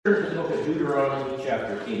Turn to the book of Deuteronomy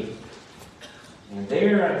chapter 8. And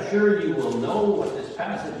there I'm sure you will know what this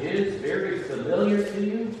passage is, very familiar to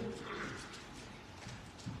you.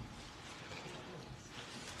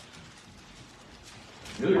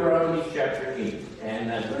 Deuteronomy chapter 8.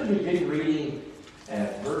 And I'm going to begin reading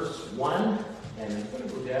at verse 1. And I'm going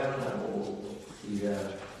to go down. I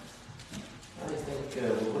think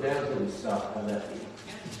we'll go down until we stop. How'd that be?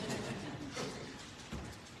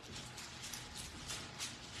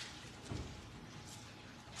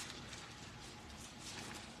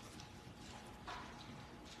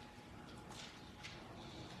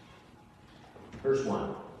 Verse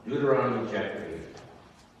 1, Deuteronomy chapter 8.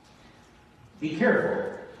 Be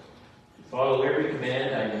careful to follow every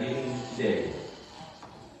command I am giving you today,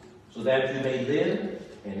 so that you may live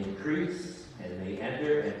and increase and may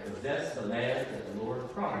enter and possess the land that the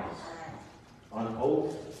Lord promised on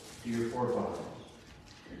oath to your forefathers.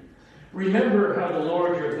 Remember how the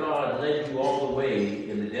Lord your God led you all the way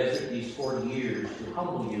in the desert these 40 years to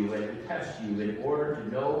humble you and to test you in order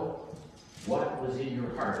to know what was in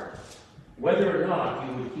your heart, whether or not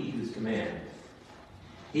you would keep his commands.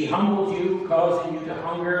 He humbled you, causing you to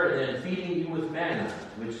hunger, and then feeding you with manna,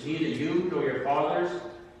 which neither you nor your fathers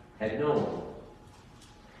had known,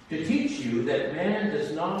 to teach you that man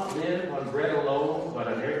does not live on bread alone, but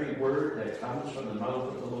on every word that comes from the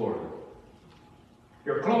mouth of the Lord.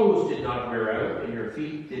 Your clothes did not wear out, and your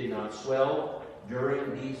feet did not swell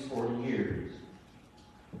during these 40 years.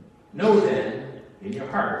 Know then in your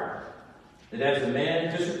heart that as a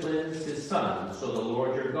man disciplines his son, so the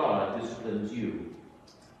Lord your God disciplines you.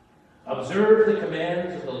 Observe the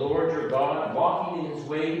commands of the Lord your God, walking in his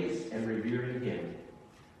ways and revering him.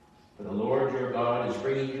 For the Lord your God is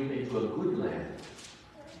bringing you into a good land,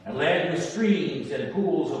 a land with streams and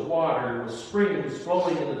pools of water, with springs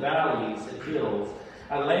flowing in the valleys and hills,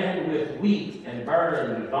 a land with wheat and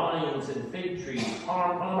barley, vines and fig trees,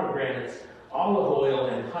 pomegranates, olive oil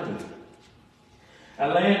and honey. A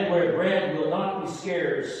land where bread will not be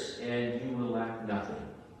scarce and you will lack nothing.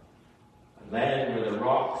 A land where the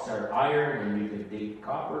rocks are iron and you can dig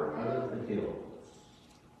copper out of the hills.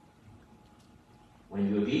 When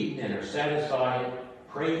you have eaten and are satisfied,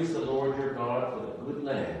 praise the Lord your God for the good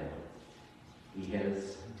land he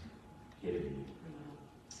has given you.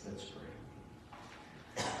 Let's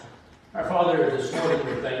pray. Our Father, this morning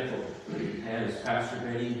we're thankful, as Pastor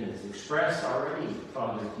Benny has expressed already,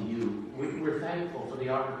 Father, to you. We're thankful for the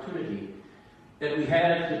opportunity that we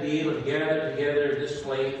had to be able to gather together in this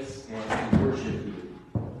place and to worship you.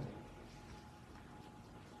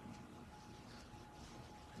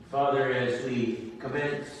 Father, as we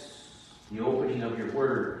commence the opening of your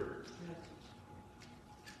word,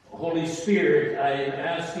 Holy Spirit, I am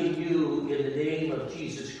asking you in the name of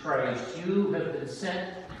Jesus Christ, you have been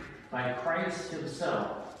sent by Christ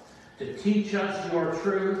himself to teach us your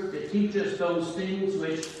truth, to teach us those things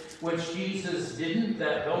which Jesus didn't,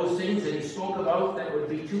 that those things that he spoke about that would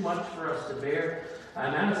be too much for us to bear.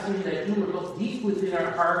 I'm asking that you would look deep within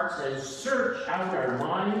our hearts and search out our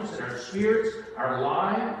minds and our spirits, our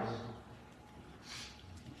lives.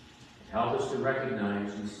 Help us to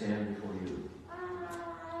recognize we stand before you.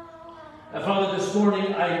 Now, Father, this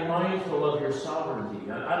morning I am mindful of your sovereignty.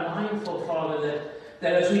 I'm mindful, Father,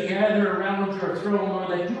 that as we gather around your throne, Lord,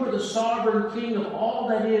 that you are the sovereign King of all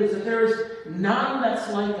that is, that there is none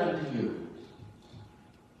that's like unto you.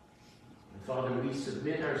 And Father, we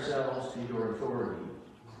submit ourselves to your authority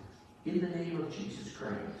in the name of Jesus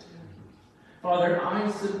Christ. Father, I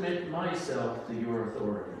submit myself to your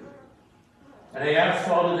authority. And I ask,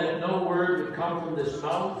 Father, that no word would come from this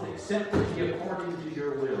mouth except to be according to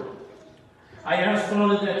your will. I ask,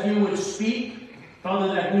 Father, that you would speak,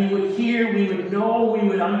 Father, that we would hear, we would know, we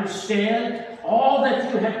would understand all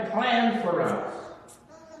that you have planned for us.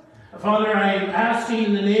 Father, I am asking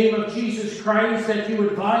in the name of Jesus Christ that you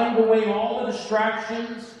would bind away all the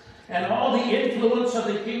distractions and all the influence of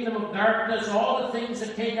the kingdom of darkness, all the things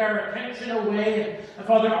that take our attention away, and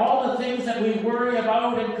Father, all the things that we worry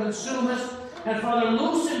about and consume us. And Father,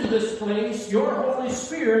 loose into this place your Holy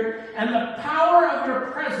Spirit and the power of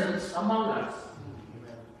your presence among us.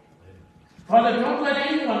 Father, don't let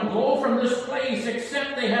anyone go from this place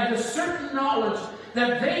except they have the certain knowledge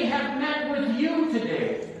that they have met with you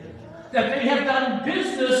today, that they have done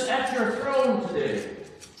business at your throne today.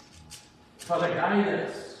 Father, guide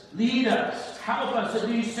us, lead us, help us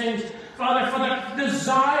in these things. Father, for the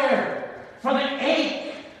desire, for the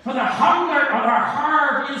ache, for the hunger of our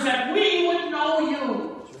heart is that we would know you.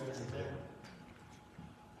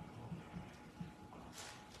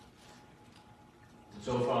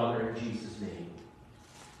 So, Father, in Jesus' name,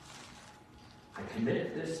 I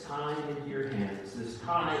commit this time time into your hands, this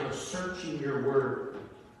time of searching your word.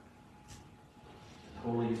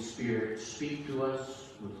 Holy Spirit, speak to us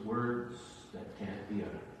with words that can't be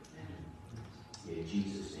uttered. In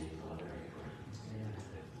Jesus' name, Father, I pray.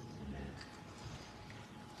 Amen.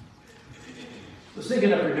 Let's think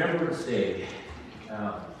of Remembrance Day.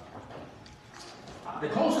 The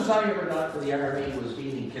closest I ever got to the Army was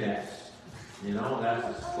being in cadets. You know, that's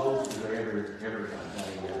as close as I ever got.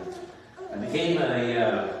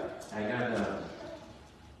 I got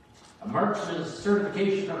a marksman's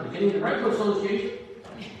certification from the Canadian Rifle Association.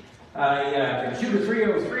 I could shoot a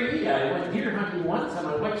 .303. I went deer hunting once, and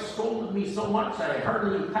my wife scolded me so much I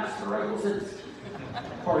hardly passed the rifle since.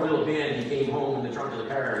 Poor little Ben, he came home in the trunk of the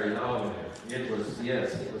car. You know, it was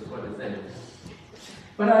quite a thing.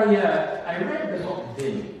 But I read the book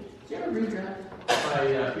Vinny. Did you ever read that? By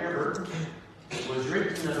Pierre Burton. It was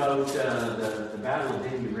written about the Battle of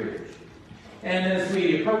Vimy Ridge. And as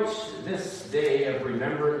we approach this day of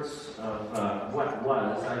remembrance of what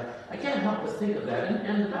was, I can't help but think of that.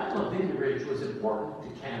 And the Battle of Vimy Ridge was important to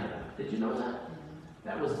Canada. Did you know that?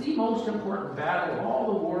 That was the most important battle of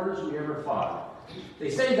all the wars we ever fought.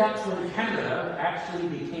 They say that's when Canada actually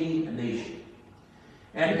became a nation.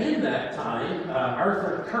 And in that time,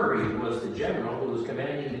 Arthur Currie was the general who was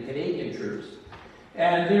commanding the Canadian troops.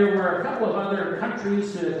 And there were a couple of other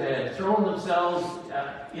countries that had thrown themselves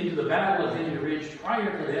into the Battle of Vimy Ridge prior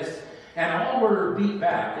to this, and all were beat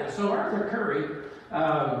back. And so Arthur Currie,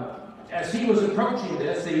 as he was approaching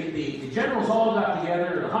this, the generals all got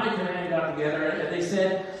together, the high command got together, and they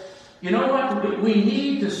said, you know what, we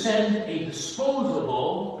need to send a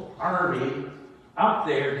disposable army up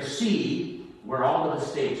there to see where all the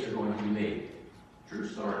mistakes are going to be made. True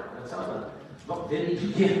story. That's how the book Vinny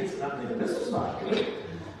begins. I'm thinking, this is not good.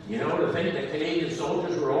 You know, to think that Canadian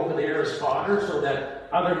soldiers were over there as fodder so that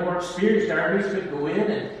other more experienced armies could go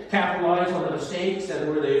in and capitalize on the mistakes and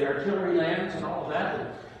where the artillery lands and all of that, and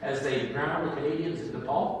as they ground the Canadians into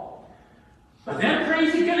pulp. But them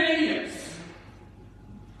crazy Canadians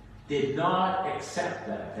did not accept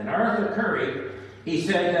that. And Arthur Currie, he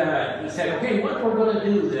said, okay, what we're going to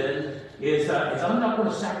do then is I'm not going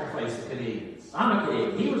to sacrifice the Canadians. I'm a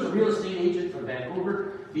Canadian. He was a real estate agent from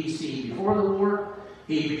Vancouver, BC. Before the war,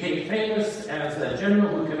 he became famous as the general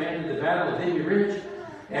who commanded the Battle of Vimy Ridge.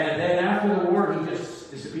 And then after the war, he just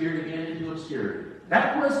disappeared again into obscurity.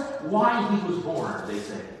 That was why he was born, they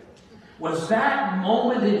say. Was that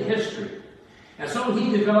moment in history. And so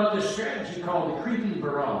he developed a strategy called the creeping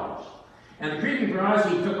barrage. And the creeping barrage,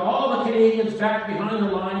 he took all the Canadians back behind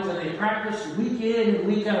the lines and they practiced week in and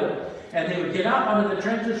week out. And they would get up out of the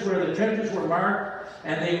trenches where the trenches were marked,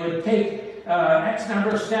 and they would take X number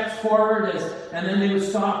of steps forward, and then they would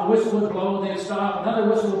stop, a whistle would blow, they'd stop, another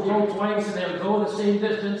whistle would blow twice, and they would go the same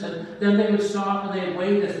distance, and then they would stop, and they'd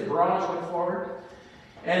wait as the barrage went forward.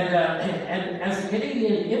 And as the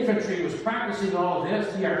Canadian infantry was practicing all of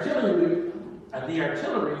this, the artillery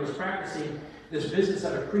was practicing this business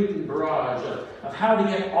of a creeping barrage, of how to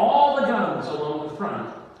get all the guns along the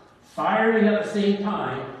front, firing at the same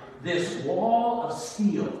time, this wall of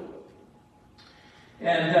steel.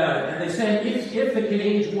 And they said if the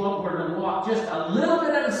Canadians were to walk just a little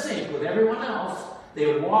bit out of sync with everyone else, they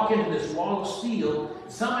would walk into this wall of steel.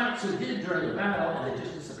 Some actually did during the battle, and they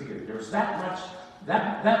just disappeared. There was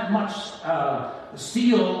that much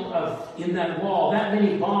steel in that wall, that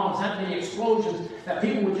many bombs, that many explosions, that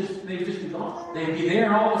people they'd just be gone. They'd be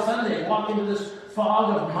there, all of a sudden they'd walk into this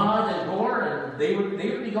fog of mud and gore, and they would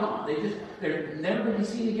be gone. They're never going to be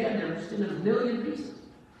seen again. They're just in a million pieces.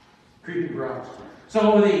 Creeping barrage.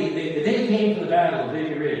 So the day came for the Battle of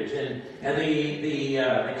Vimy Ridge, and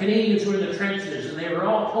the Canadians were in the trenches, and they were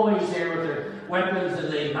all poised there with their weapons,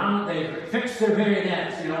 and they fixed their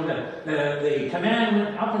bayonets. You know, the command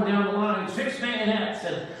went up and down the lines, fixed bayonets,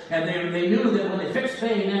 and they knew that when they fixed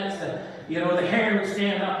bayonets, the hair would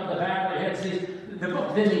stand up at the back of their heads. The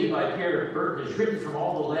book Vinny by Pierre Burton is written from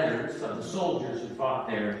all the letters of the soldiers who fought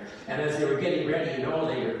there. And as they were getting ready,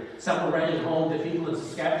 some were writing home to people in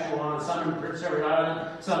Saskatchewan, some in Prince Edward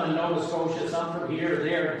Island, some in Nova Scotia, some from here and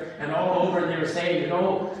there, and all over. And they were saying,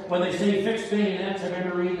 when they say fixed bayonets, I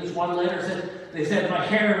remember reading this one letter, they said my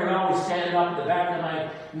hair would always stand up at the back of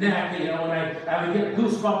my neck, and I would get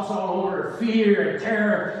goosebumps all over, fear and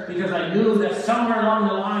terror, because I knew that somewhere along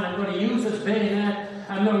the line I'm going to use this bayonet.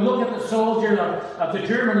 I'm going to look at the soldier of the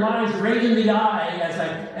German lines right in the eye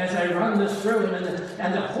as I run this through him.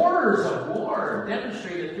 And the horrors of war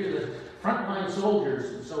demonstrated through the frontline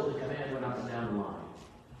soldiers. And so the command went up and down the line.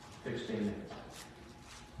 Fixed bayonets.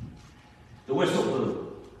 The whistle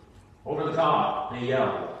blew. Over the top, they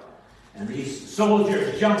yelled. And these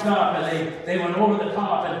soldiers jumped up and they went over the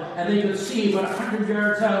top and they could see about 100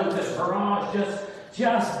 yards out this barrage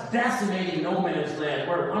just decimating no man's land,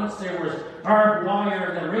 where once there was barbed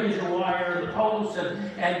wire and the razor wire and the posts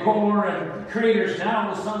and gore and craters. Now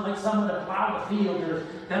it was something like someone to plow the field. There's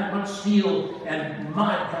that much steel and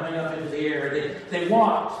mud coming up into the air. They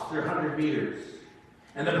walked their 100 meters.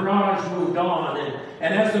 And the barrage moved on.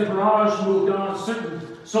 And as the barrage moved on,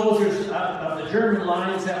 certain soldiers of the German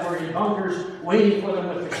lines that were in bunkers waiting for them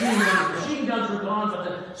with machine guns. Machine guns were gone, but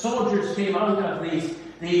the soldiers came out of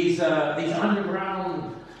these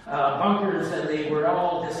underground bunkers, and they were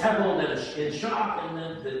all disheveled and in shock. And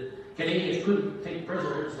then the Canadians couldn't take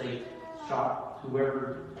prisoners. They shot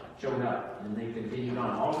whoever showed up, and they continued on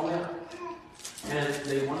all the way up. And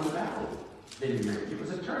they won the battle. It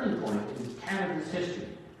was a turning point in Canada's history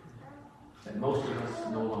that most of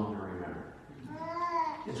us no longer remember.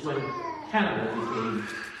 It's when Canada became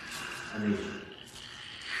a nation.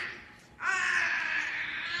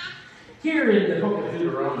 Here in the book of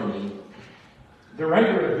Deuteronomy, the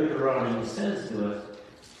writer of Deuteronomy says to us,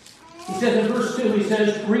 he says in verse 2, he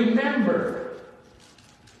says, remember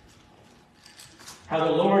how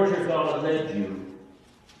the Lord your God led you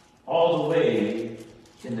all the way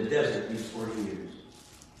in the desert these 40 years.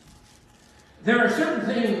 There are certain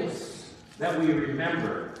things that we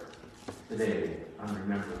remember today on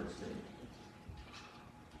Remembrance Day.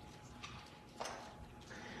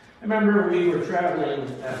 I remember we were traveling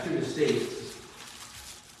through the States,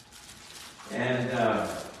 and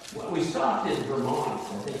we stopped in Vermont,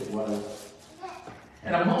 I think it was,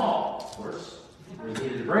 at a mall, of course. We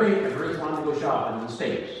needed a break, and Ruth wanted to go shopping in the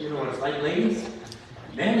States. You know what it's like, ladies?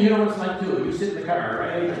 Men, you know what it's like too. You sit in the car,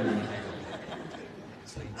 right?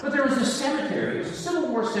 But there was a cemetery. It was a Civil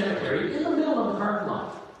War cemetery in the middle of the parking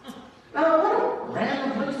lot. Now, what a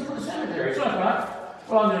random place to put a cemetery. So I thought,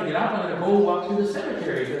 well, I'm going to get up. I'm going to go walk through the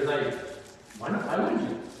cemetery because why wouldn't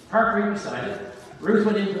you? Park right beside it. Ruth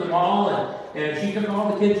went into the mall and she took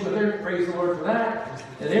all the kids with her. Praise the Lord for that.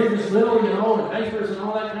 And they were just little, and diapers and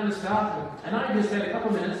all that kind of stuff. And I just had a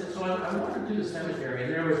couple minutes, so I wandered through the cemetery,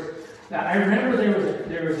 and I remember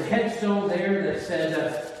there was a headstone there that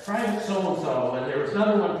said Private so-and-so, and there was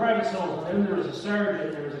another one, Private so-and-so, and then there was a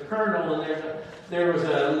sergeant, there was a colonel, and there was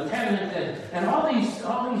a lieutenant, and all these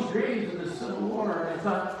graves of the Civil War. And I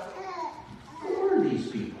thought, who were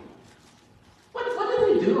these people? What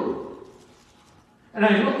did they do? And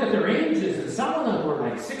I looked at their ages, and some of them were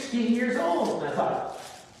like 16 years old, and I thought,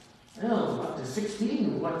 well, up to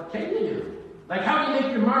 16, what can you do? Like, how do you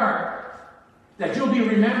make your mark that you'll be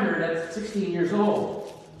remembered at 16 years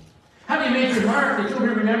old? How do you make your mark that you'll be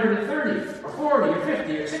remembered at 30 or 40 or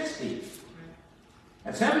 50 or 60?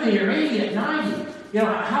 At 70 or 80, at 90?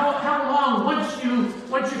 How long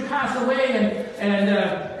once you pass away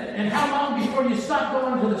and how long before you stop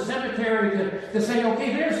going to the cemetery to say,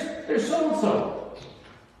 okay, there's so-and-so.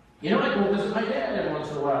 I go visit my dad every once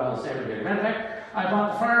in a while in the cemetery. Matter of fact, I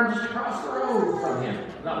bought the farm just across the road from him.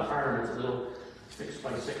 Not a farm, it's a little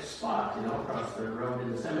 6x6 spot, across the road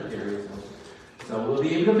in the cemetery. So we'll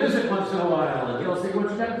be able to visit once in a while, and he'll say,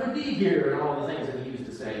 well, you got good deed here, and all the things that he used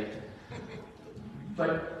to say.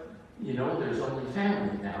 But, there's only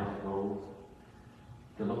family now that go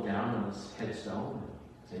to look down on this headstone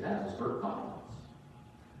and say, that was Bert Collins.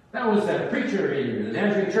 That was that preacher in the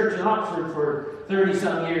Nazarene Church in Oxford for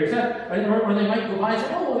 30-some years. Or they might go by and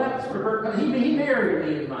say, oh, that's for Bert Collins. He married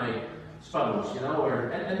me and my spouse,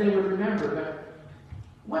 and they would remember. But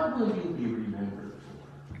what will you be remembered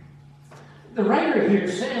for? The writer here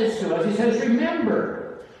says to us, he says,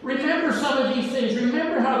 remember some of these things.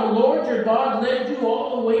 Remember how the Lord your God led you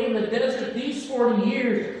all the way in the desert these 40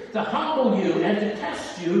 years to humble you and to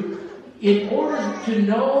test you in order to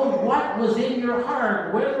know what was in your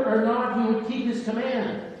heart, whether or not you would keep his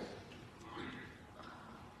commands.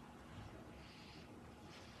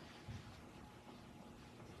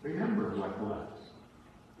 Remember what was.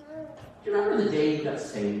 Do you remember the day you got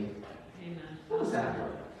saved? Amen. What was that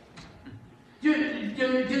like? Do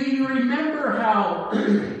you remember how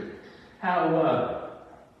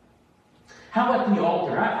at the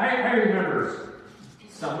altar, I remember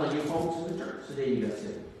some of you folks in the church the day you got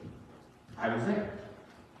saved. I was there.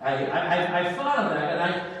 I thought of that,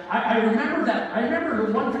 and I remember that. I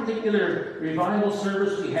remember one particular revival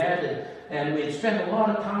service we had, and we had spent a lot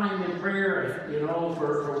of time in prayer,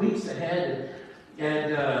 for weeks ahead,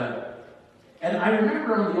 and I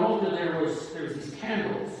remember on the altar there was these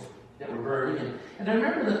candles that were burning, and I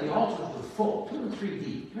remember that the altars were full, 2 and 3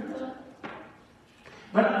 deep. Remember that?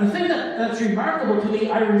 But the thing that's remarkable to me,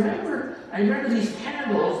 I remember these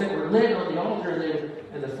candles that were lit on the altar,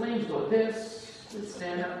 and the flames go this It'd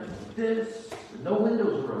stand up like this. No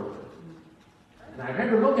windows were open. And I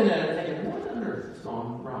remember looking at it thinking, what on earth is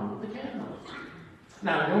going wrong with the candles?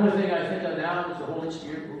 Now, the only thing I think of now is the Holy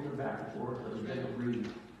Spirit moving back and forth. I was going to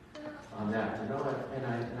breathe on that, you know, and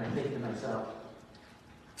I think to myself,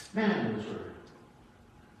 man,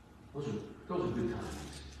 those are good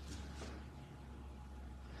times.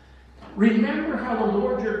 Remember how the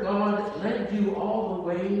Lord your God led you all the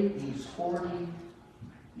way these 40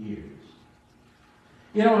 years.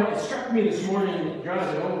 You know, it struck me this morning,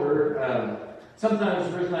 driving over,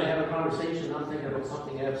 sometimes Ruth and I have a conversation, I'm thinking about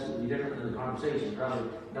something absolutely different than the conversation. Probably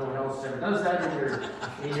no one else ever does that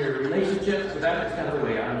in your relationship, but that's kind of the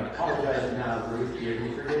way. I'm apologizing now, Ruth. Do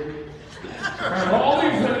you forgive me? All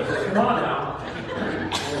these witnesses, come on now.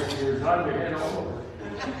 You're nodding your head all over.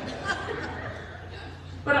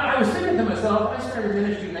 But I was thinking to myself, I started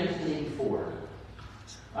ministry in 1984.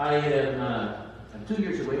 I'm 2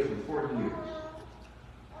 years away from 40 years.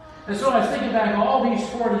 And so I was thinking back all these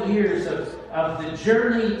 40 years of the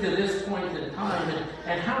journey to this point in time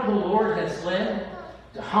and how the Lord has led,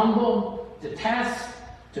 to humble, to test,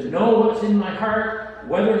 to know what's in my heart,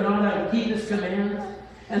 whether or not I would keep His commands.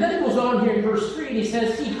 And then it goes on here in verse 3, and He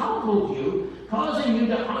says, He humbled you, causing you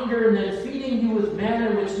to hunger, and then feeding you with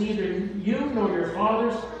manna which neither you nor your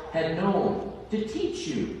fathers had known, to teach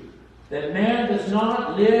you that man does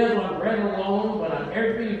not live on bread alone, but on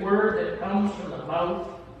every word that comes from the mouth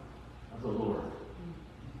of the Lord.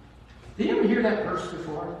 Did you ever hear that verse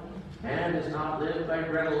before? Man does not live by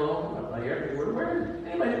bread alone, but by every word.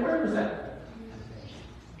 Where was that?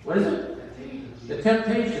 What is it? The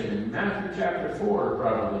temptation in Matthew chapter 4,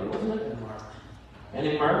 probably, wasn't it? And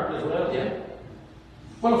in Mark as well, yeah.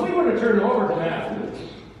 Well, if we were to turn over to Matthew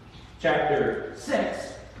chapter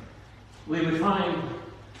 6, we would find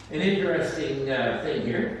an interesting thing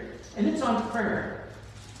here, and it's on prayer.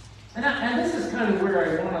 And this is kind of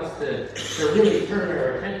where I want us to really turn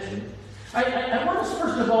our attention. I want us,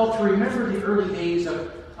 first of all, to remember the early days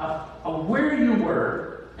of where you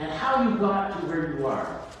were and how you got to where you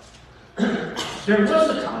are. There was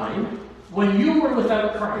a time when you were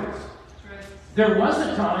without Christ. There was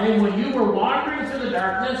a time when you were wandering through the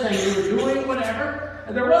darkness and you were doing whatever.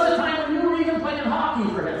 And there was a time when you were even playing hockey,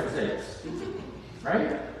 for heaven's sakes.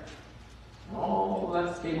 Right? All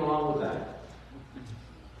that came along with that.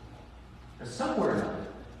 And somewhere or another,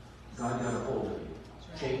 God got a hold of you.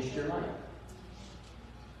 Changed your life.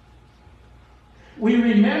 We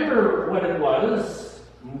remember what it was,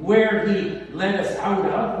 where He led us out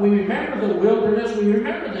of. We remember the wilderness. We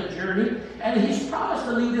remember the journey. And He's promised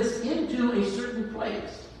to lead us into a certain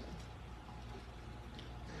place.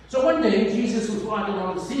 So one day, Jesus was walking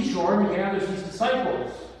along the seashore and He gathers His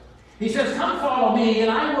disciples. He says, come follow me and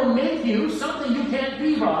I will make you something you can't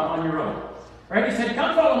be on your own. Right? He said,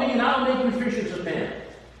 come follow me and I'll make you fishers of men.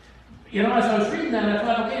 You know, as I was reading that, I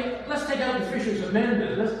thought, okay, let's take out the fishers of men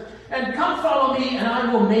business. And come follow me and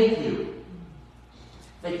I will make you.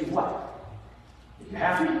 Make you what? Make you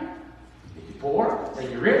happy? Make you poor? Make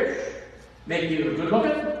you rich? Make you good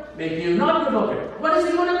looking? Make you not good looking? What is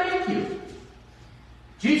He going to make you?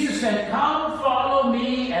 Jesus said, come follow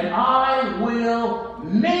me and I will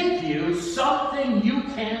make you something you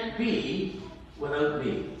can't be without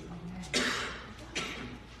me.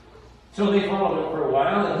 So they followed Him for a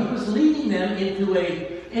while, and He was leading them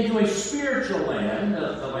into a spiritual land,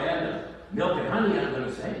 the land of milk and honey, I'm going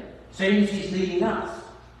to say. Same as He's leading us.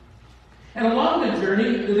 And along the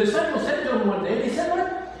journey, the disciples said to Him one day, they said,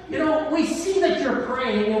 what? You know, we see that you're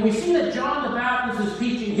praying, and we see that John the Baptist is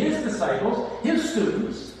teaching his disciples, his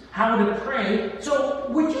students, how to pray. So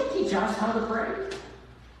would you teach us how to pray?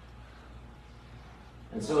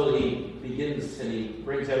 And so He begins and He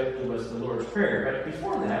brings out to us the Lord's Prayer. But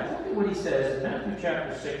before that, look at what He says in Matthew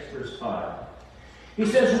chapter 6, verse 5. He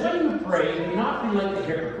says, when you pray, do not be like the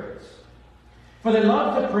hypocrites. For they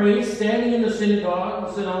love to pray standing in the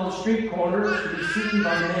synagogues and on the street corners to be seen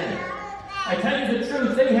by men. I tell you the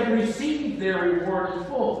truth, they have received their reward in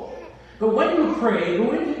full. But when you pray,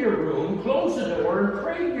 go into your room, close the door, and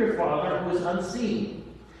pray to your Father who is unseen.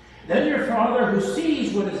 Then your Father who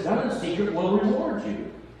sees what is done in secret will reward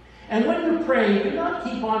you. And when you pray, do not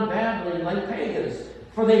keep on babbling like pagans,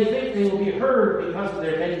 for they think they will be heard because of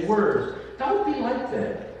their many words. Don't be like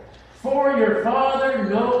them. For your Father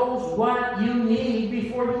knows what you need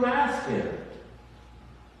before you ask Him.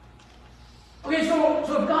 Okay, so if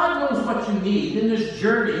God knows what you need in this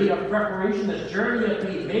journey of preparation, this journey of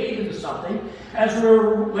being made into something, as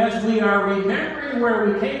we are remembering where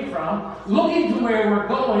we came from, looking to where we're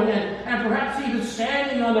going, and perhaps even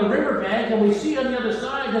standing on the riverbank and we see on the other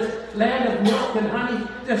side this land of milk and honey,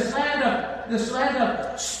 this land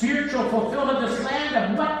of spiritual fulfillment, this land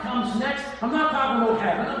of what comes next. I'm not talking about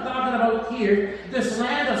heaven, I'm talking about here. This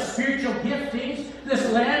land of spiritual giftings, this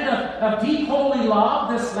land of deep holy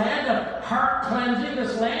love, this land of heart cleansing,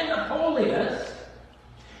 this land of holiness.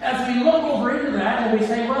 As we look over into that and we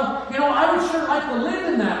say, well, I would sure like to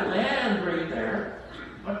live in that land right there.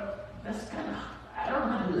 But that's I don't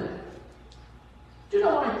know how to do that. Do you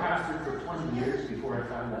know I pastored for 20 years before I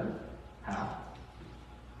found out how?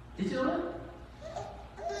 Did you know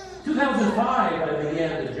that? 2005, I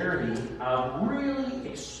began the journey of really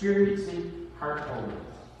experiencing heart holiness.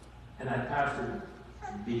 And I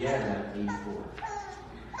began that at age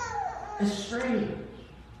 4. It's strange.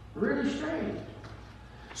 Really strange.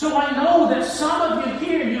 So I know that some of you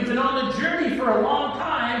here, you've been on the journey for a long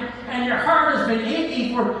time, and your heart has been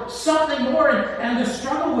aching for something more, and the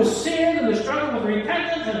struggle with sin, and the struggle with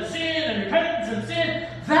repentance and sin,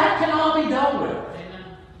 that can all be dealt with. Amen.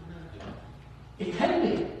 It can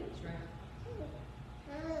be.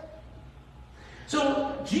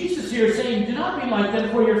 So Jesus here is saying, do not be like them,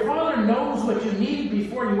 for your Father knows what you need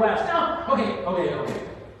before you ask. Now, okay.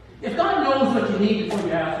 If God knows what you need before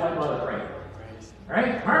you ask, why bother praying?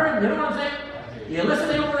 Right? Marvin, you know what I'm saying? You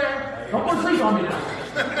listening over there? Don't go to sleep on me now.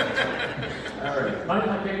 All right. Mind if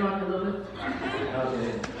I take on you a little bit?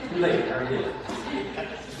 Okay. Too late. I already did.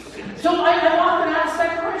 So I often ask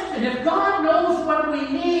that question. If God knows what we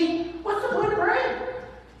need, what's the point of praying?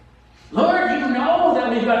 Lord, you know that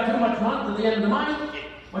we've got too much month at the end of the month.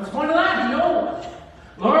 What's the point of that? You know.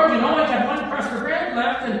 Lord, I got one crust of bread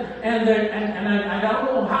left, and I don't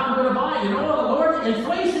know how I'm going to buy it. Lord,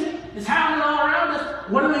 inflation is happening all around us.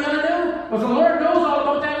 What are we going to do? Well, the Lord knows all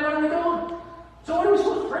about that. What are we doing? So what are we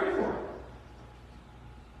supposed to pray for?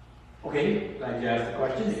 Okay, glad you asked the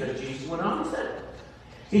question because Jesus went on and said it.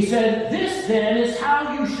 He said, this then is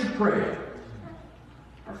how you should pray.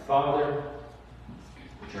 Our Father,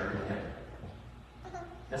 which art in heaven.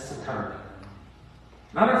 That's the target.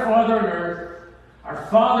 Not our Father on earth. Our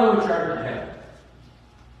Father which art in heaven.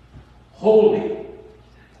 Holy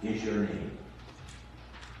is your name.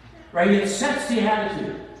 Right? It sets the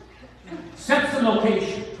attitude. Sets the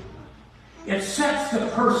location. It sets the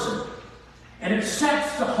person. And it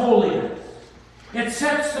sets the holiness. It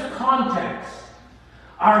sets the context.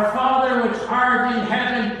 Our Father which art in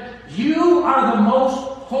heaven, you are the most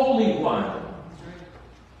holy one.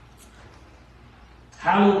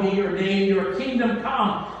 Hallowed be your name, your kingdom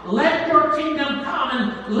come. Let your kingdom come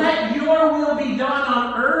and let your will be done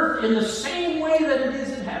on earth in the same way that it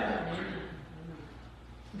is in heaven.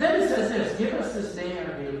 Then it says this, give us this day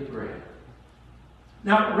our daily bread.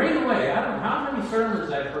 Now, right away, I don't know how many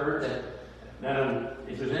sermons I've heard that,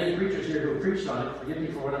 if there's any preachers here who have preached on it, forgive me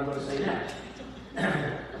for what I'm going to say next.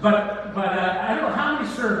 but I don't know how many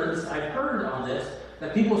sermons I've heard on this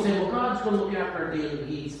that people say, well, God's going to look after our daily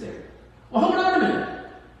needs there. Well, hold on a minute.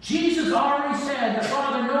 Jesus already said the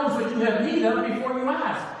Father knows what you have need of before you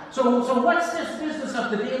ask. So what's this business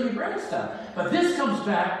of the daily bread stuff? But this comes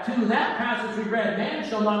back to that passage we read. Man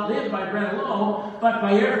shall not live by bread alone, but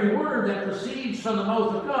by every word that proceeds from the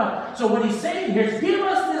mouth of God. So what he's saying here is, give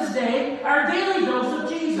us this day our daily dose of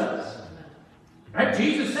Jesus. Right?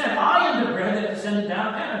 Jesus said, I am the bread that descended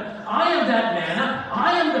down from heaven. I am that manna.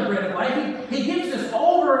 I am the bread of life. He gives this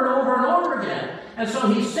over and over and over again. And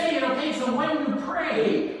so he's saying, okay, so when you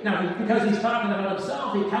pray, now because he's talking about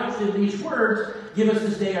himself, he couched in these words, give us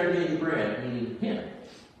this day our daily bread, meaning him.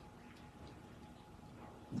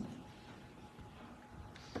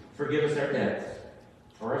 Forgive us our debts,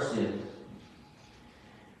 or our sins.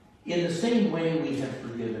 In the same way we have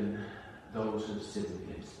forgiven those who have sinned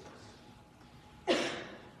against us.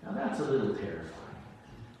 Now that's a little terrifying.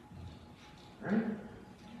 Right?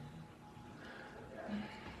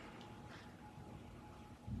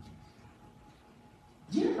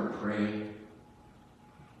 Do you ever pray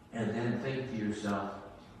and then think to yourself,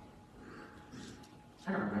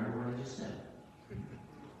 I don't remember what I just said?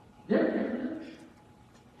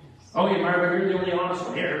 Okay, Marvin, you're the only honest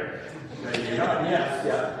one here. Yes,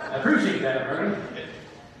 yeah. I appreciate that, Marvin.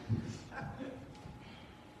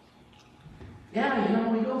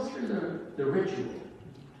 Yeah, we go through the ritual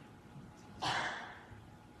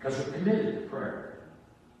because we're committed to prayer.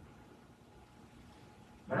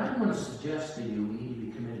 But I'm going to suggest to you we need to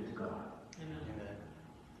be committed to God. Amen.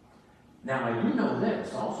 Now, I do know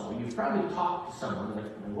this also. You've probably talked to someone,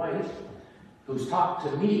 like my wife, who's talked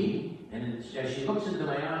to me, and as she looks into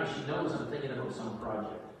my eyes, she knows I'm thinking about some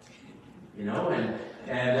project.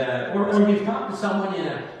 Or you've talked to someone in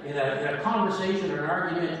a conversation or an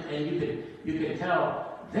argument, and you can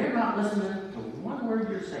tell they're not listening to one word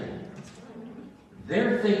you're saying.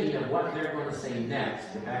 They're thinking of what they're going to say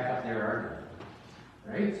next to back up their argument.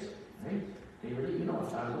 Right? Right? They really, you know,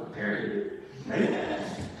 it's not a little parody. Right?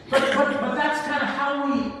 But that's kind of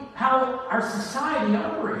how our society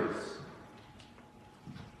operates.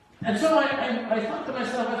 And so I thought to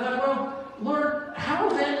myself, I thought, well, Lord, how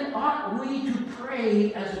then ought we to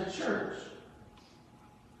pray as a church?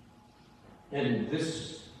 And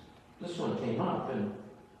this one came up, and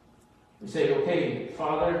we say, okay,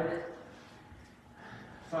 Father,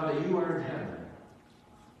 you are in heaven.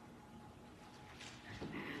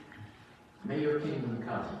 May your kingdom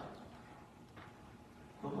come.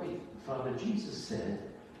 But wait, Father, Jesus said,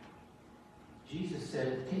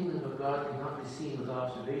 the kingdom of God cannot be seen with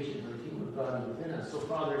observation, for the kingdom of God is within us. So,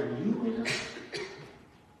 Father, are you in us?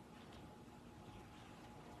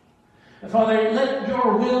 And Father, let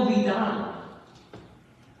your will be done.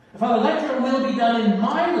 And Father, let your will be done in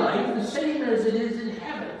my life the same as it is in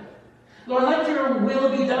heaven. Lord, let your will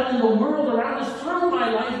be done in the world around us through my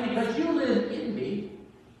life, because you live in me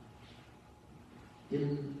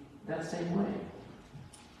in that same way.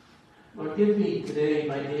 Lord, give me today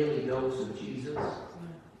my daily dose of Jesus.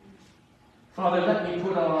 Father, let me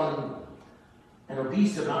put on an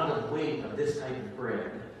obese amount of weight of this type of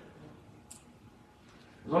bread.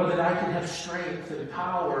 Lord, that I can have strength and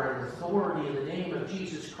power and authority in the name of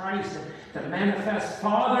Jesus Christ to manifest,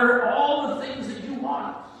 Father, all the things that you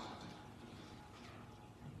want.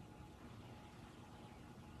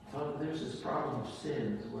 Father, there's this problem of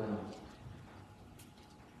sin as well.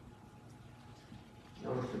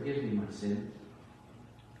 Lord, forgive me my sin.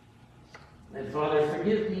 And Father,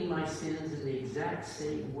 forgive me my sins in the exact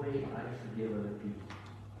same way I forgive other people.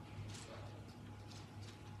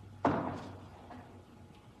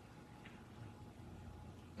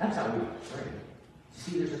 That's how we pray.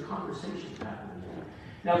 See, there's a conversation happening there.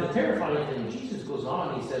 Now, the terrifying thing, Jesus goes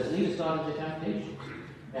on, he says, lead us not into temptation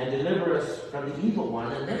and deliver us from the evil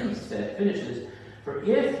one. And then he finishes, for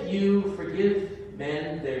if you forgive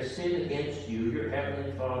men their sin against you, your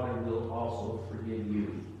heavenly Father will also forgive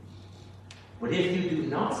you. But if you do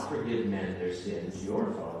not forgive men their sins, your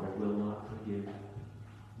Father will not forgive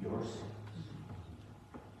your sins.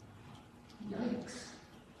 Yikes.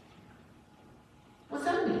 What's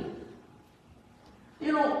that mean?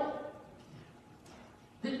 You know,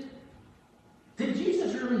 did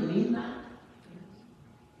Jesus really mean that?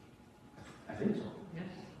 I think so. Yes.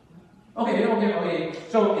 Okay.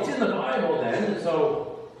 So it's in the Bible then, and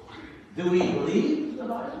so do we believe the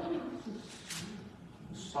Bible?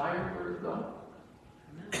 Inspired word of God?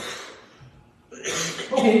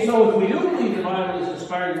 Okay, so if we do believe the Bible is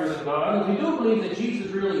inspired word of God, if we do believe that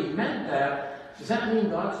Jesus really meant that, does that mean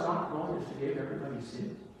God's not going to forgive everybody's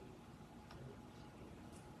sins?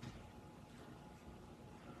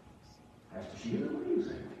 Pastor Sheila, what do you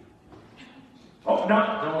think? Oh,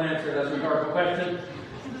 no, don't answer. That's a rhetorical question.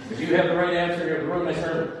 If you have the right answer, you're going to ruin my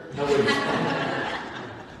sermon. No worries.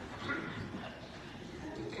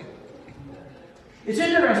 It's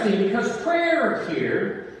interesting because prayer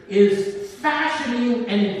here is fashioning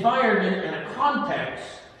an environment and a context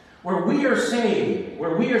where we are saying,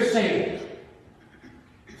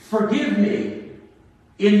 forgive me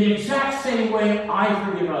in the exact same way I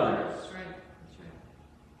forgive others. That's right.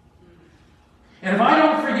 And if I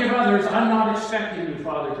don't forgive others, I'm not expecting you,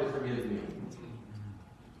 Father, to forgive me.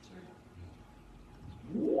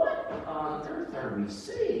 What on earth are we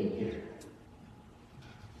saying here?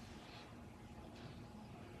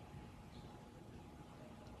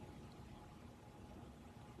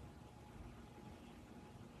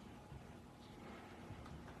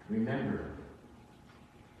 Remember,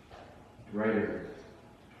 the writer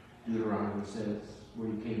Deuteronomy says where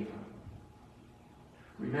you came from.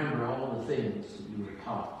 Remember all the things that you were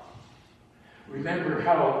taught. Remember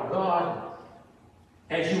how God,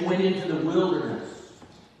 as you went into the wilderness,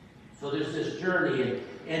 so there's this journey,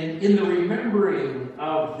 and in the remembering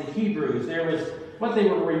of the Hebrews, what they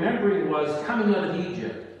were remembering was coming out of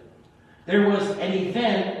Egypt. There was an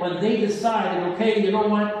event when they decided, okay, you know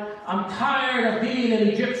what? I'm tired of being an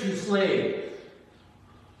Egyptian slave.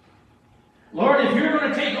 Lord, if you're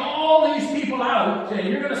going to take all these people out and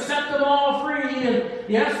you're going to set them all free, and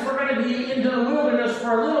yes, we're going to be into the wilderness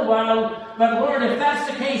for a little while, but Lord, if that's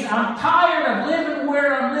the case, I'm tired of living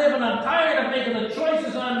where I'm living. I'm tired of making the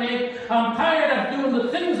choices I make. I'm tired of doing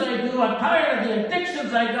the things I do. I'm tired of the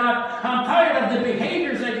addictions I got. I'm tired of the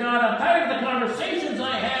behaviors I got. I'm tired of the conversations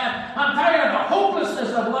I have. I'm tired of the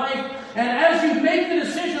hopelessness of life. And as you make the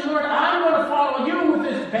decision, Lord, I'm going to follow you with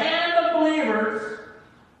this band of believers,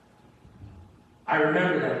 I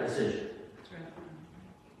remember that decision.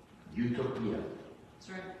 You took me out.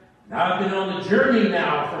 That's right. Now, I've been on the journey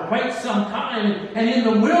now for quite some time, and in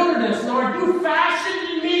the wilderness, Lord, you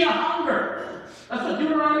fashioned in me a hunger. That's what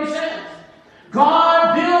Deuteronomy says.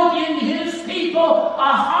 God built in his people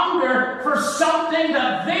a hunger for something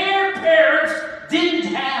that their parents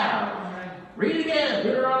didn't have. Read again,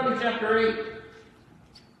 Deuteronomy chapter 8.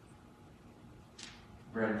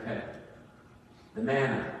 Bread of heaven. The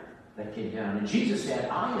manna that came down. And Jesus said,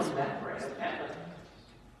 I am that bread of heaven.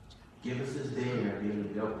 Give us this day our daily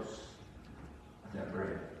dose of that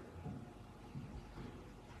bread.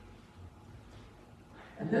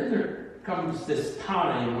 And then there comes this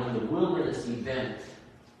time when the wilderness event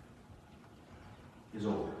is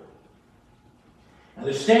over. And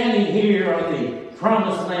they're standing here on the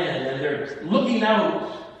promised land, and they're looking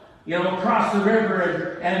out, across the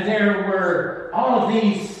river, and there were all of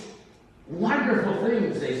these wonderful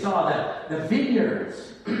things. They saw the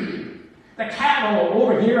vineyards, the cattle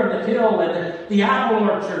over here on the hill, and the apple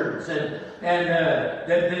orchards, and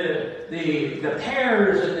the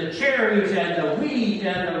pears and the cherries and the wheat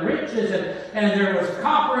and the riches, and there was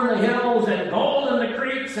copper in the hills and gold in the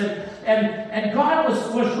creeks, and God was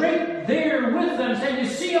right there with them, saying, you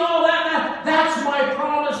see all that? That's my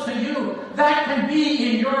promise to you. That can be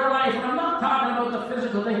in your life. And I'm not talking about the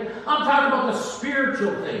physical thing. I'm talking about the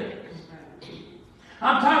spiritual thing.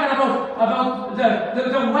 I'm talking about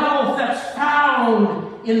the wealth that's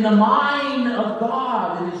found in the mind of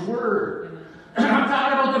God in his word. I'm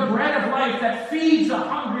talking about the bread of life that feeds a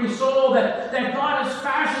hungry soul, that God has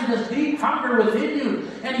fashioned this deep hunger within you.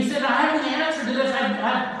 And he said, I have the answer to this.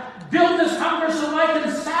 I've built this hunger so I can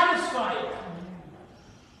satisfy it.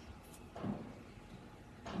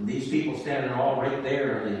 And these people standing all right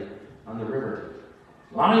there on the river,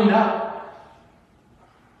 lined up.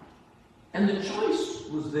 And the choice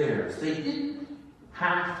was theirs. They didn't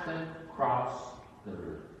have to cross the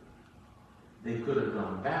river. They could have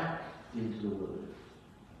gone back into the wilderness.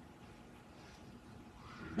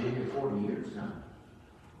 They've been here 40 years now.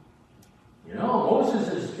 Moses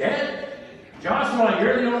is dead. Joshua,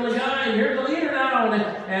 you're the only guy. You're the leader now.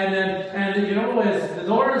 And as the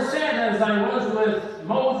Lord has said, as I was with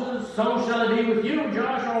Moses, so shall it be with you.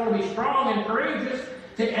 Joshua, I want to be strong and courageous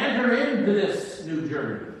to enter into this new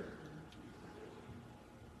journey.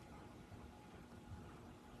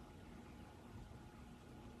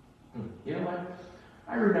 You know what?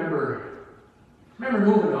 I remember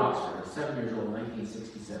moving to Oxford. I was 7 years old,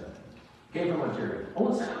 1967. Came from Ontario.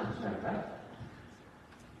 Old Sound, as a matter of fact.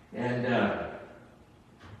 And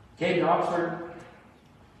came to Oxford.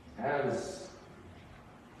 I was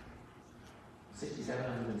 67, I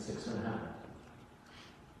was 6 and a half.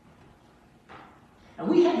 And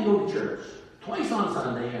we had to go to church twice on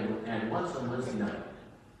Sunday and once on Wednesday night.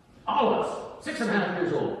 All of us, 6 and a half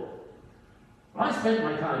years old. Well, I spent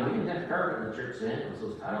my time, we didn't have carpet in the church then, it was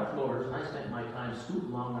those tile floors, and I spent my time scooting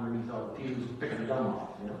along underneath all the pews, picking the gum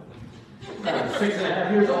off, I was 6 and a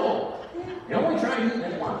half years old. I only tried eating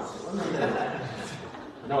it once.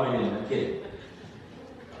 No, I didn't, I'm kidding.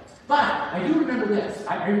 But I do remember this.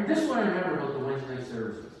 This is what I remember about the Wednesday night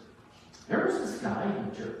services. There was this guy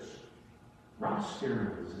in church. Ross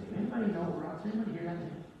Spearman was his name. Anybody know Ross? Anybody hear that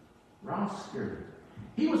name? Ross Spearman.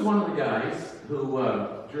 He was one of the guys who,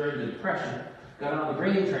 during the Depression, got on the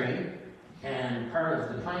grain train and part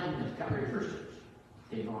of the planting of the Calvary First Church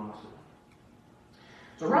came from Oxford.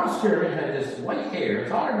 So Ross Spearman had this white hair.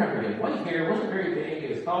 That's all I remember. He had white hair. Wasn't very big.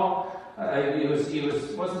 He was tall. He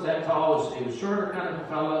wasn't that tall. He was shorter kind of a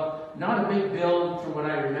fellow. Not a big build from what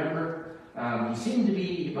I remember. He seemed to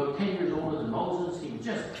be about 10 years older than Moses.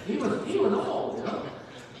 He was old,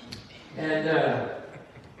 And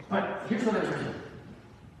but here's what I remember.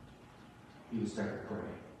 He would start to pray.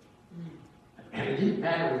 And it didn't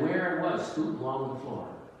matter where I was, scooting along the floor,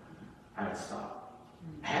 I would stop.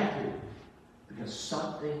 I had to, because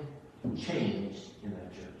something changed in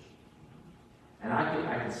that church. And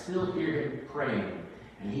I could still hear him praying,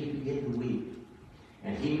 and he would begin to weep,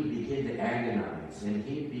 and he would begin to agonize, and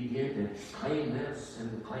he would begin to claim this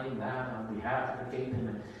and claim that on behalf of the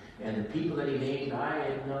kingdom, and the people that he named,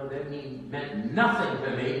 that meant nothing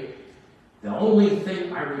to me. The only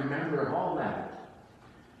thing I remember of all that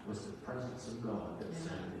was the presence of God that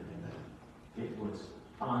sounded in that. It was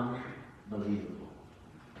unbelievable.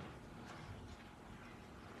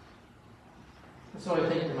 And so I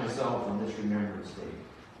think to myself on this Remembrance Day,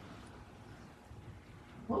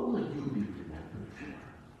 what will you be remembered for?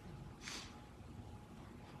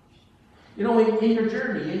 In your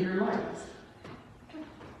journey, in your life,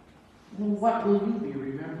 what will you be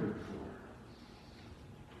remembered for?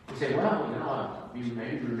 You say, well, I'll be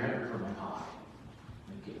maybe remembered for my pie.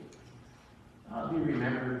 Okay. I'll be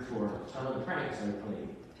remembered for some of the pranks I played.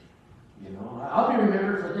 You know, I'll be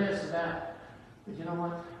remembered for this and that. But you know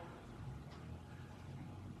what?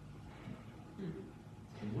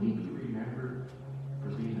 Can we be remembered for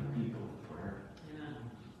being a people of prayer? Yeah.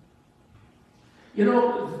 You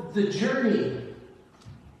know, the journey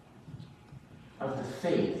of the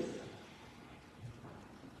faith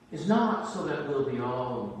is not so that we'll be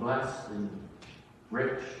all blessed and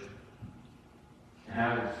rich and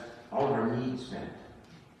have all of our needs met.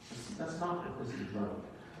 That's not what this is about.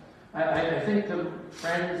 I think the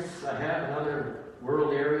friends I have in other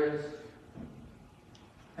world areas,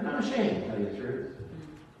 and I'm ashamed to tell you the truth,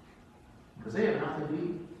 because they have nothing to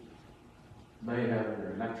eat. They have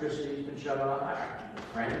their electricity's been shut off. I have a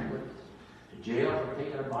friend went to jail for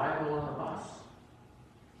taking a Bible on the bus.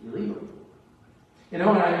 Illegal. You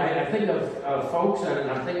know, and I think of folks, and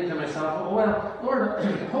I'm thinking to myself, oh, well, Lord,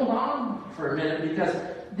 hold on for a minute, because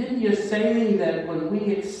didn't you say that when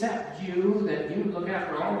we accept you, that you look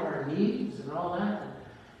after all of our needs and all that?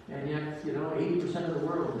 And yet, you know, 80% of the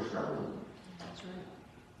world is struggling. That's right.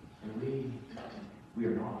 And we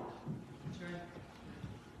are not. That's right.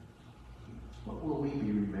 What will we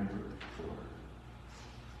be remembered for?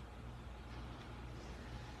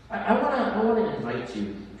 I want to invite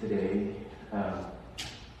you today.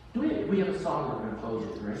 We have a song we're going to close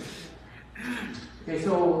with, right? Okay,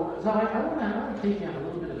 so I want to take you on a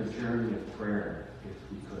little bit of a journey of prayer, if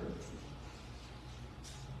we could.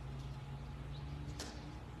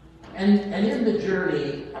 And in the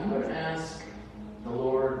journey, I'm going to ask the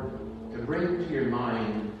Lord to bring to your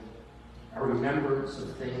mind a remembrance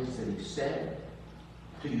of things that He said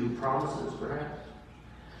to you, promises perhaps.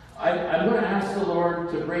 I'm going to ask the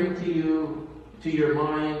Lord to bring to your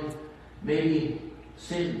mind maybe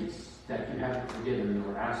sins that you haven't forgiven,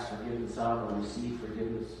 or asked forgiveness of, or received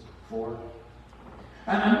forgiveness for.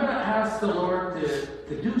 I'm going to ask the Lord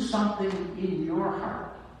to do something in your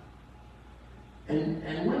heart.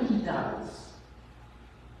 And when He does,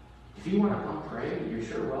 if you want to come pray, you're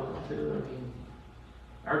sure welcome to. I mean,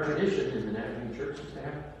 our tradition in the Nazarene Church is to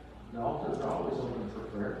have the altars are always open for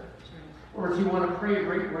prayer. Or if you want to pray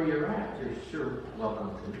right where you're at, you're sure welcome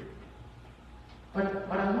to. But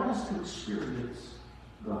I want us to experience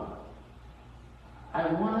God. I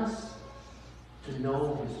want us to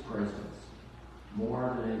know His presence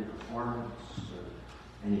more than any performance or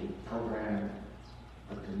any program,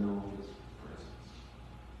 but to know His presence.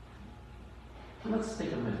 So let's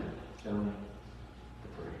take a minute, shall we, to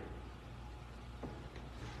pray.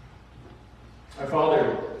 Our Father,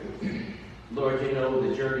 Lord, you know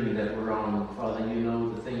the journey that we're on. Father, you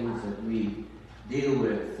know the things that we deal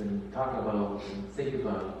with and talk about and think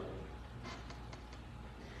about.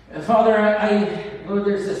 And Father, Lord,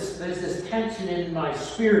 there's this tension in my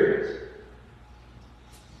spirit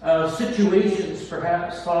of situations,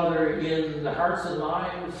 perhaps, Father, in the hearts and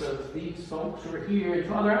lives of these folks who are here. And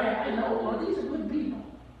Father, I know, Lord, these are good people.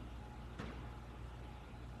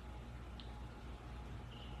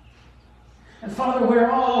 And Father,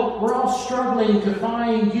 we're all struggling to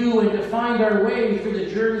find you and to find our way through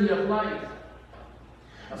the journey of life.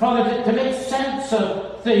 Father, to make sense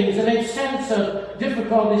of things, to make sense of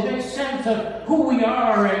difficulties, make sense of who we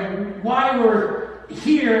are and why we're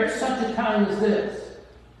here at such a time as this.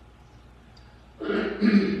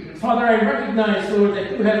 Father, I recognize, Lord,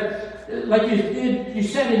 that you have, like you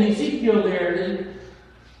said in Ezekiel there, that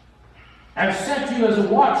I've set you as a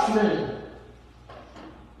watchman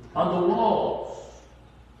on the walls.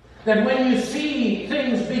 That when you see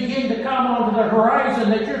things begin to come onto the horizon,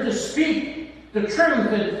 that you're to speak the truth,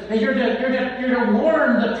 and you're to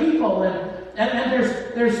warn the people, and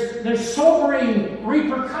there's sobering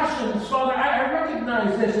repercussions. Father, I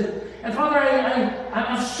recognize this, and Father,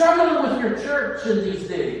 I'm struggling with your church in these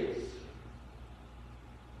days.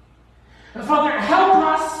 And Father, help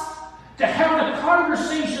us to have the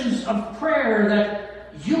conversations of prayer that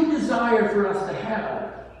you desire for us to have.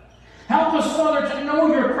 Help us, Father, to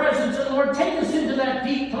know your presence. And Lord, take us into that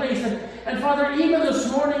deep place. And Father, even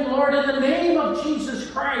this morning, Lord, in the name of Jesus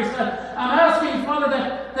Christ, I'm asking, Father,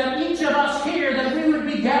 that each of us here, that we would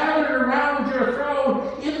be gathered around your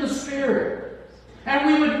throne in the Spirit.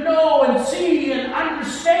 And we would know and see and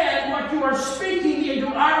understand what you are speaking into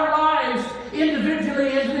our lives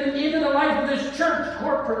individually and into the life of this church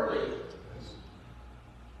corporately.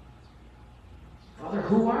 Father,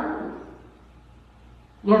 who are we?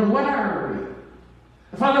 Lord, what are we?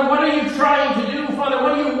 Father, what are you trying to do? Father,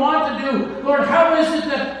 what do you want to do? Lord, how is it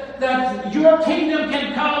that your kingdom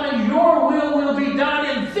can come and your will be done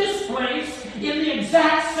in this place in the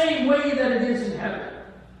exact same way that it is in heaven?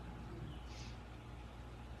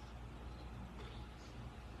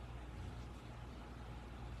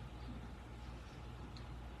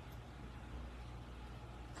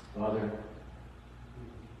 Father,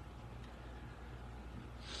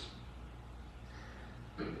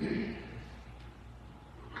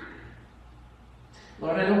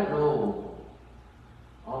 Lord, I don't know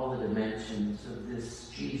all the dimensions of this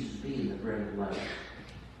Jesus being the bread of life.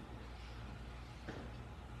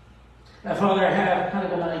 Now, Father, I have kind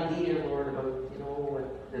of an idea, Lord, about,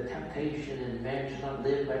 what the temptation in man should not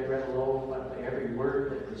live by bread alone, but by every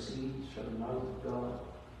word that proceeds from the mouth of God.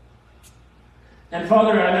 And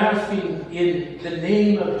Father, I'm asking in the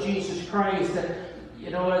name of Jesus Christ that,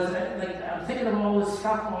 I'm thinking of all this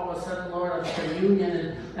stuff all of a sudden, Lord, of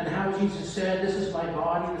communion and how Jesus said, this is my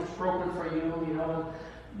body that's broken for you,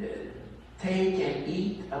 take and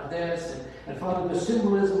eat of this. And Father, the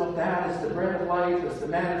symbolism of that is the bread of life, is the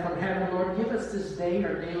manna from heaven. Lord, give us this day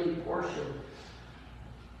our daily portion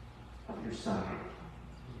of your Son.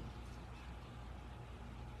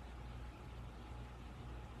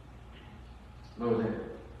 Lord, that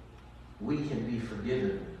we can be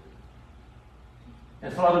forgiven.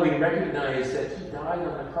 And Father, we recognize that He died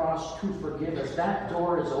on the cross to forgive us. That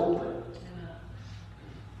door is open.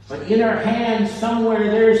 But in our hands somewhere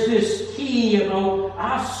there's this key about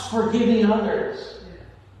us forgiving others.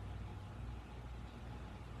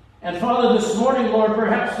 And Father, this morning, Lord,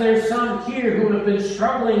 perhaps there's some here who have been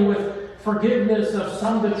struggling with forgiveness of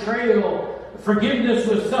some betrayal, forgiveness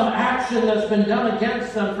with some action that's been done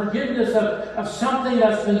against them, forgiveness of something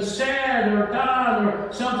that's been said or done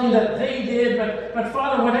or something that they did. But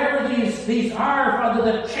Father, whatever these are, Father,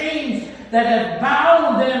 the chains that have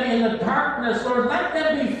bound them in the darkness, Lord, let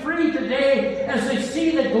them be free today as they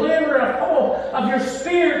see the glimmer of hope of your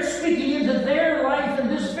Spirit speaking into their life in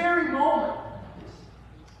this very moment.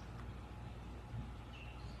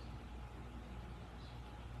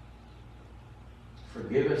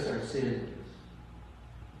 Forgive us our sins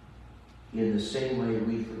in the same way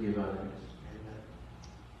we forgive others.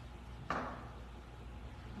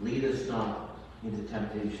 Lead us not into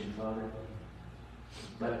temptation, Father,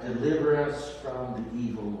 but deliver us from the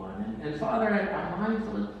evil one. And Father, I'm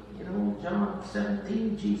mindful of, John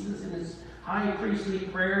 17, Jesus in his high priestly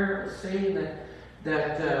prayer was saying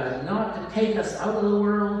that not to take us out of the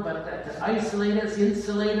world, but that to isolate us,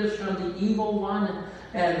 insulate us from the evil one,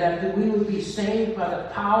 and that we would be saved by the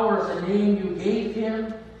power of the name you gave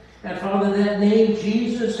him. And Father, that name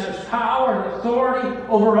Jesus has power and authority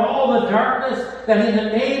over all the darkness, that in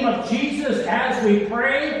the name of Jesus, as we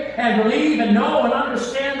pray and believe and know and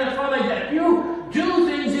understand that, Father, that you do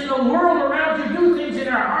things in the world around you, do things in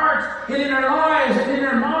our hearts and in our lives and in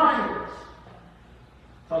our minds.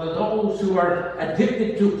 Father, those who are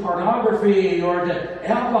addicted to pornography or to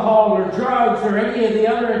alcohol or drugs or any of the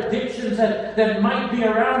other addictions that might be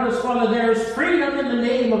around us, Father, there is freedom in the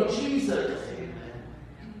name of Jesus.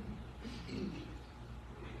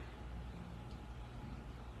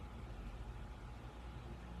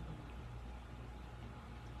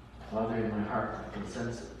 Father, in my heart, I can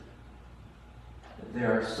sense it, that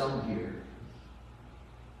there are some here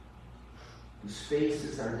whose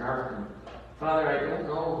faces are darkened. Father, I don't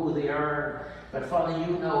know who they are, but Father,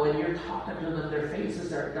 you know, and you're talking to them, their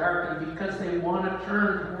faces are darkened because they want to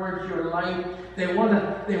turn towards your light. They want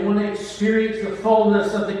to experience the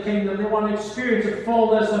fullness of the kingdom. They want to experience the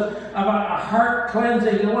fullness of a heart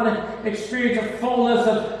cleansing. They want to experience the fullness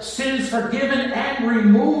of sins forgiven and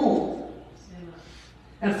removed.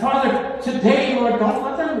 And Father, today, Lord, don't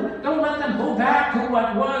let them go back to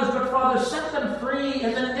what was, but Father, set them free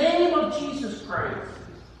in the name of Jesus Christ.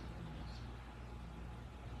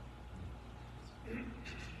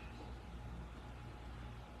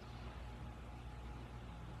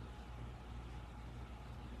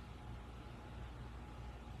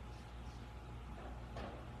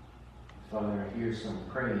 Father, I hear some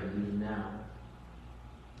praying even now.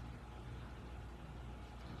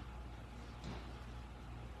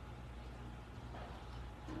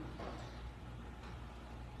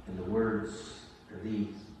 And the words are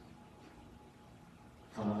these: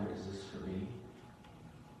 Father, is this for me?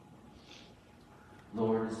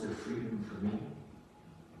 Lord, is there freedom for me?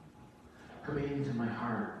 Come into my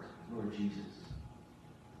heart, Lord Jesus.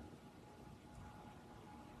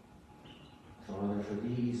 Father, for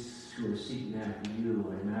these who are seeking after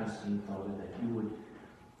you, I'm asking, Father, that you would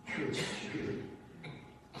just really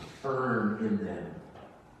affirm in them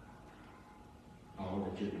all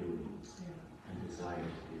that you're doing and desire to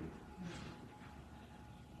do.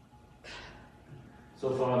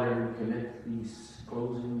 So, Father, we commit these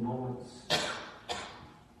closing moments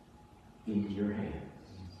into your hands.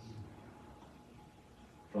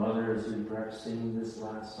 Father, as we perhaps sing this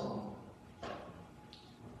last song,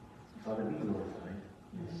 Father, be glorified.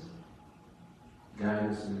 Yes. Guide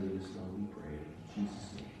us and lead us, Lord, we pray. In Jesus'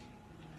 name.